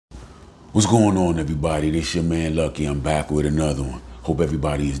What's going on, everybody? This your man Lucky. I'm back with another one. Hope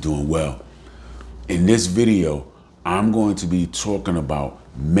everybody is doing well. In this video, I'm going to be talking about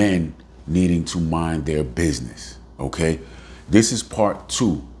men needing to mind their business, okay? This is part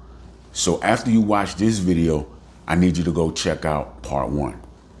 2. So after you watch this video, I need you to go check out part 1.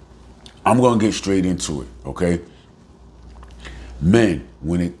 I'm going to get straight into it, okay? Men,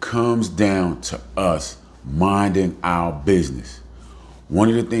 when it comes down to us minding our business, one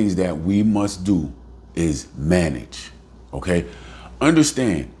of the things that we must do is manage, okay?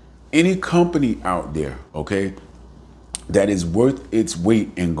 Understand, any company out there, okay, that is worth its weight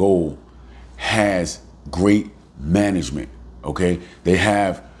in gold has great management, okay? They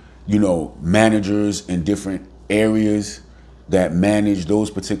have, managers in different areas that manage those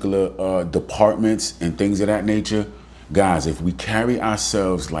particular departments and things of that nature. Guys, if we carry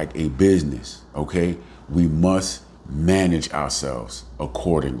ourselves like a business, okay, we must manage ourselves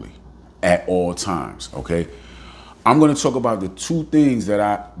accordingly at all times, okay? I'm going to talk about the 2 things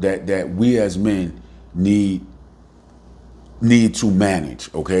that we as men need to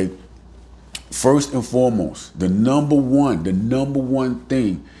manage, okay? First and foremost, the number one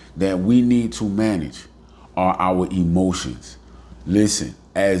thing that we need to manage are our emotions. Listen,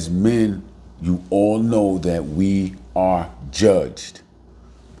 as men, you all know that we are judged.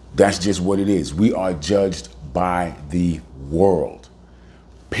 That's just what it is. We are judged by the world,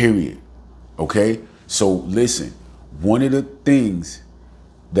 period. Okay? So listen, one of the things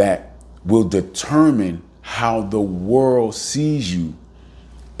that will determine how the world sees you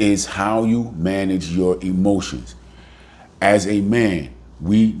is how you manage your emotions. As a man,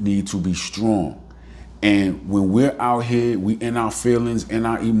 we need to be strong. And when we're out here, we in our feelings, in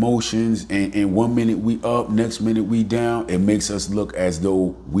our emotions, and 1 minute we up, next minute we down, it makes us look as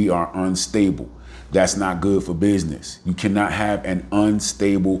though we are unstable. That's not good for business. You cannot have an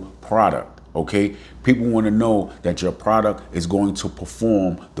unstable product, okay? People want to know that your product is going to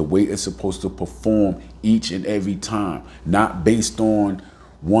perform the way it's supposed to perform each and every time, not based on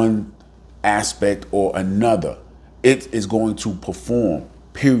one aspect or another. It is going to perform,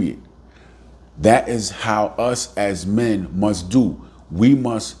 period. That is how us as men must do. We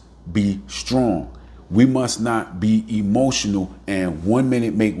must be strong. We must not be emotional and 1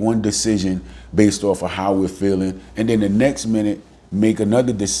 minute make one decision based off of how we're feeling, and then the next minute make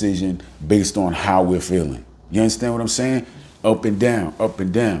another decision based on how we're feeling. You understand what I'm saying? Up and down, up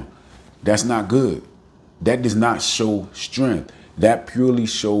and down. That's not good. That does not show strength. That purely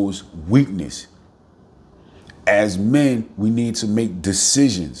shows weakness. As men, we need to make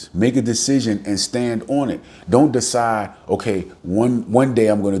decisions. Make a decision and stand on it. Don't decide, okay, one day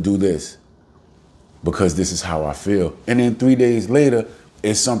I'm going to do this because this is how I feel. And then 3 days later,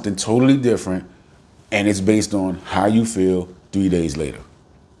 it's something totally different, and it's based on how you feel 3 days later.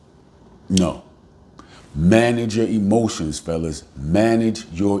 No. Manage your emotions, fellas. Manage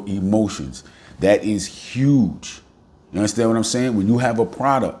your emotions. That is huge. You understand what I'm saying? When you have a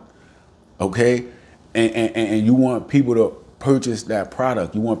product, okay, and you want people to purchase that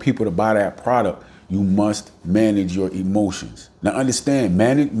product, you want people to buy that product, you must manage your emotions. Now understand,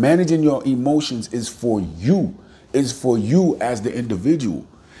 managing your emotions is for you. It's for you as the individual.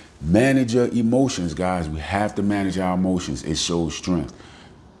 Manage your emotions, guys. We have to manage our emotions. It shows strength.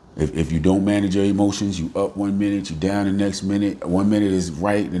 If you don't manage your emotions, you up 1 minute, you down the next minute. 1 minute is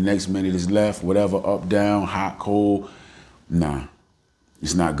right, the next minute is left, whatever, up, down, hot, cold. Nah,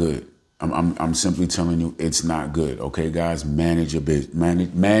 it's not good. I'm simply telling you, it's not good. Okay, guys, manage your business,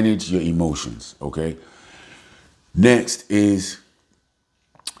 manage your emotions. Okay. Next is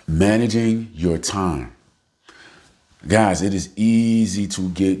managing your time. Guys, it is easy to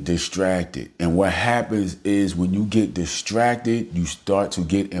get distracted. And what happens is when you get distracted, you start to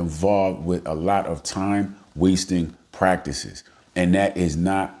get involved with a lot of time wasting practices. And that is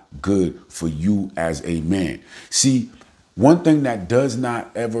not good for you as a man. See, one thing that does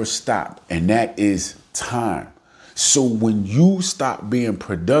not ever stop, and that is time. So when you stop being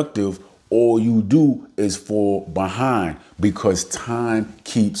productive, all you do is fall behind because time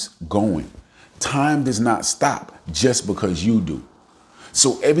keeps going. Time does not stop just because you do.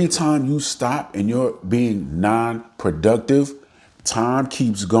 So every time you stop and you're being non-productive, time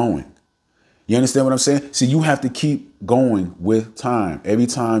keeps going. You understand what I'm saying? See, you have to keep going with time. Every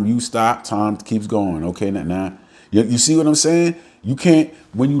time you stop, time keeps going. Okay, now you see what I'm saying? You can't,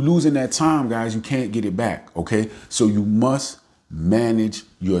 when you losing that time, guys, you can't get it back. Okay, so you must manage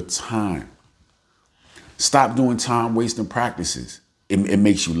your time. Stop doing time wasting practices. It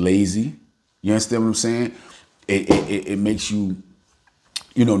makes you lazy. You understand what I'm saying? It makes you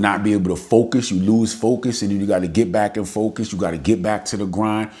not be able to focus. You lose focus, and then you got to get back in focus. You got to get back to the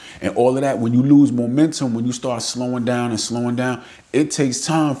grind and all of that. When you lose momentum, when you start slowing down, it takes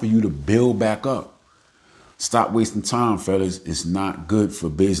time for you to build back up. Stop wasting time, fellas. It's not good for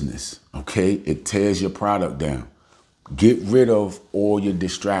business, okay? It tears your product down. Get rid of all your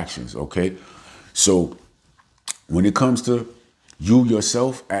distractions, okay? So when it comes to you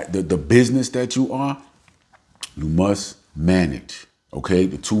yourself, at the business that you are, you must manage, okay?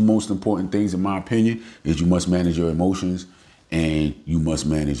 The two most important things, in my opinion, is you must manage your emotions and you must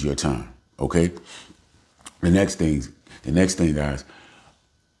manage your time, okay? The next thing, guys,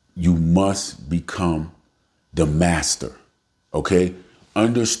 you must become the master, okay?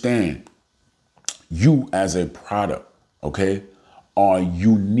 Understand, you as a product, okay, are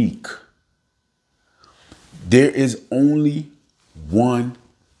unique. There is only one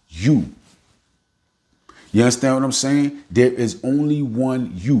you. You understand what I'm saying? There is only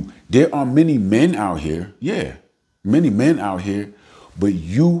one you. There are many men out here, yeah, many men out here, but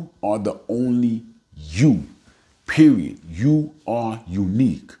you are the only you, period. You are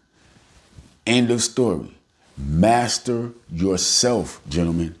unique. End of story. Master yourself,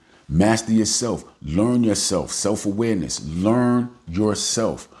 gentlemen. Master yourself. Learn yourself. Self-awareness. Learn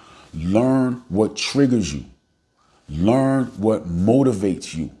yourself. Learn what triggers you. Learn what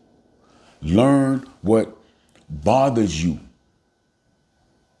motivates you. Learn what bothers you.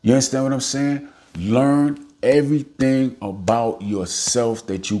 You understand what I'm saying? Learn everything about yourself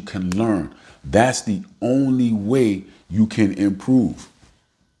that you can learn. That's the only way you can improve.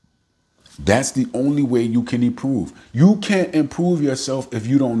 That's the only way you can improve. You can't improve yourself if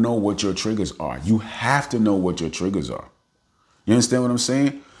you don't know what your triggers are. You have to know what your triggers are. You understand what I'm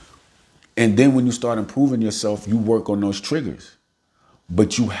saying? And then when you start improving yourself, you work on those triggers.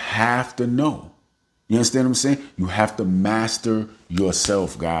 But you have to know. You understand what I'm saying? You have to master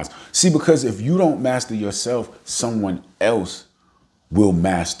yourself, guys. See, because if you don't master yourself, someone else will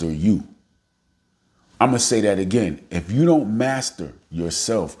master you. I'm going to say that again. If you don't master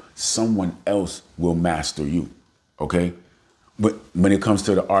yourself, someone else will master you. Okay? But when it comes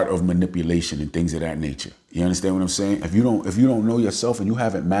to the art of manipulation and things of that nature, you understand what I'm saying? If you don't know yourself and you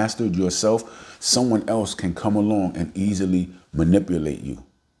haven't mastered yourself, someone else can come along and easily manipulate you.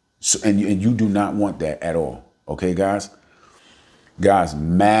 So, and you do not want that at all. Okay, guys? Guys,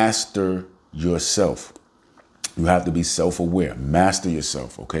 master yourself. You have to be self-aware. Master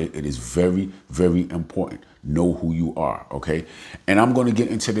yourself, okay? It is very, very important. Know who you are, okay? And I'm going to get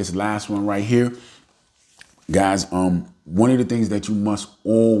into this last one right here. Guys, one of the things that you must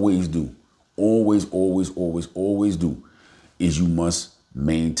always do, always do, is you must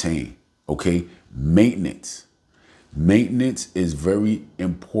maintain, okay? Maintenance. Maintenance is very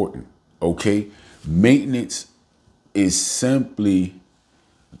important, okay? Maintenance is simply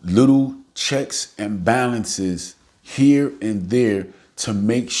little checks and balances here and there to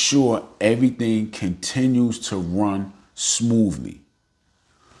make sure everything continues to run smoothly.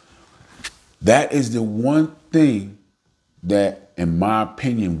 That is the one thing that, in my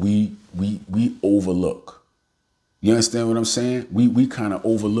opinion, we overlook. You understand what I'm saying? We kind of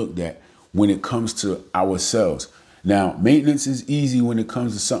overlook that when it comes to ourselves. Now, maintenance is easy when it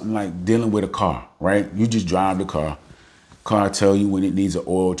comes to something like dealing with a car, right? You just drive the car. Car tell you when it needs an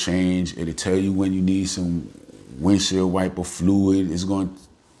oil change. It'll tell you when you need some windshield wiper fluid.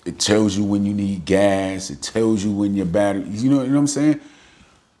 It tells you when you need gas. It tells you when your battery, you know what I'm saying?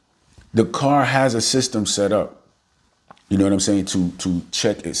 The car has a system set up, you know what I'm saying, to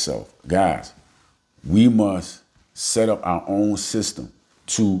check itself. Guys, we must set up our own system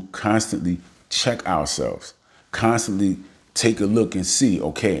to constantly check ourselves, constantly take a look and see,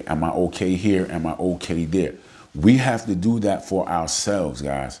 okay, am I okay here? Am I okay there? We have to do that for ourselves,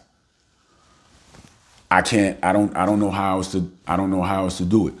 guys. I don't know how else to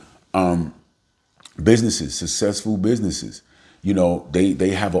do it. Businesses, successful businesses, you know, they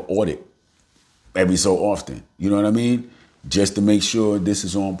have an audit every so often. You know what I mean? Just to make sure this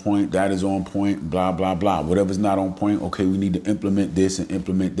is on point, that is on point, blah, blah, blah. Whatever's not on point, okay, we need to implement this and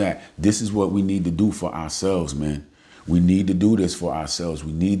implement that. This is what we need to do for ourselves, man. We need to do this for ourselves.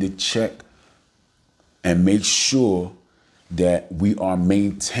 We need to check and make sure that we are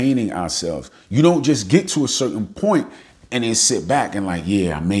maintaining ourselves. You don't just get to a certain point and then sit back and like,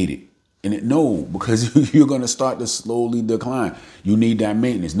 yeah, I made it. No, because you're going to start to slowly decline. You need that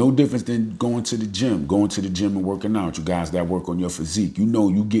maintenance. No difference than going to the gym and working out. You guys that work on your physique, you know,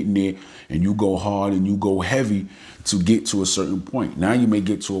 you get in there and you go hard and you go heavy to get to a certain point. Now you may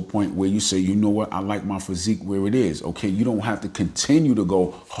get to a point where you say, you know what, I like my physique where it is. Okay, you don't have to continue to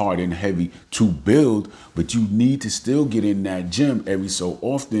go hard and heavy to build, but you need to still get in that gym every so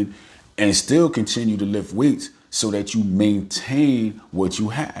often and still continue to lift weights so that you maintain what you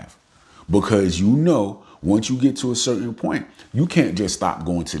have. Because you know, once you get to a certain point, you can't just stop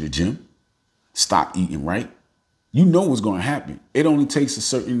going to the gym, stop eating right. You know what's going to happen. It only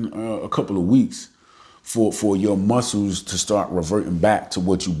takes a couple of weeks for your muscles to start reverting back to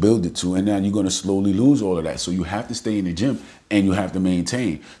what you build it to. And now you're going to slowly lose all of that. So you have to stay in the gym and you have to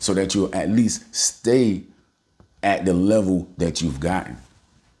maintain so that you'll at least stay at the level that you've gotten.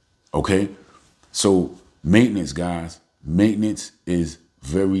 Okay? So maintenance, guys, maintenance is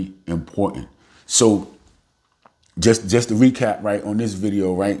very important. So just to recap, right, on this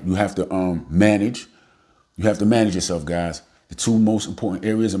video, right, you have to manage. You have to manage yourself, guys. The two most important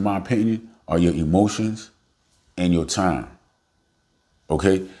areas, in my opinion, are your emotions and your time.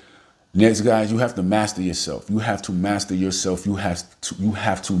 Okay? Next, guys, you have to master yourself. You have to master yourself. You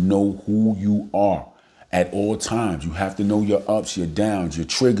have to know who you are at all times. You have to know your ups, your downs, your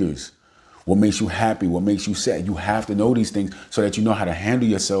triggers. What makes you happy? What makes you sad? You have to know these things so that you know how to handle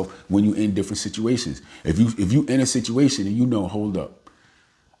yourself when you're in different situations. If you in a situation and you know, hold up,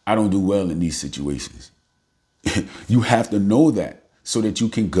 I don't do well in these situations. You have to know that so that you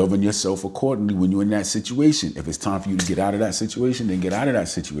can govern yourself accordingly when you're in that situation. If it's time for you to get out of that situation, then get out of that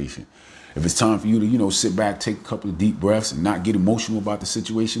situation. If it's time for you to, you know, sit back, take a couple of deep breaths and not get emotional about the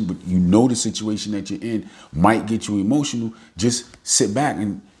situation, but you know the situation that you're in might get you emotional, just sit back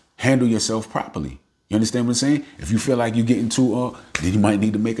and handle yourself properly. You understand what I'm saying? If you feel like you're getting too then you might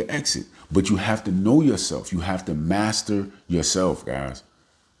need to make an exit. But you have to know yourself. You have to master yourself, guys.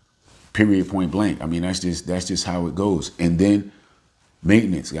 Period, point blank. I mean, that's just how it goes. And then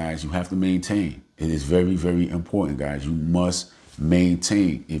maintenance, guys. You have to maintain. It is very, very important, guys. You must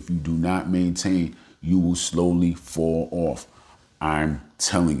maintain. If you do not maintain, you will slowly fall off. I'm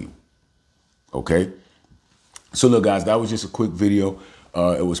telling you. Okay? So look, guys, that was just a quick video.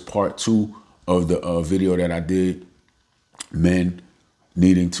 It was part 2 of the video that I did, men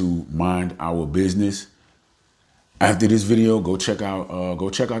needing to mind our business. After this video, go check out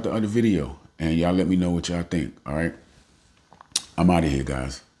the other video and y'all let me know what y'all think. All right. I'm out of here,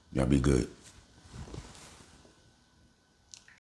 guys. Y'all be good.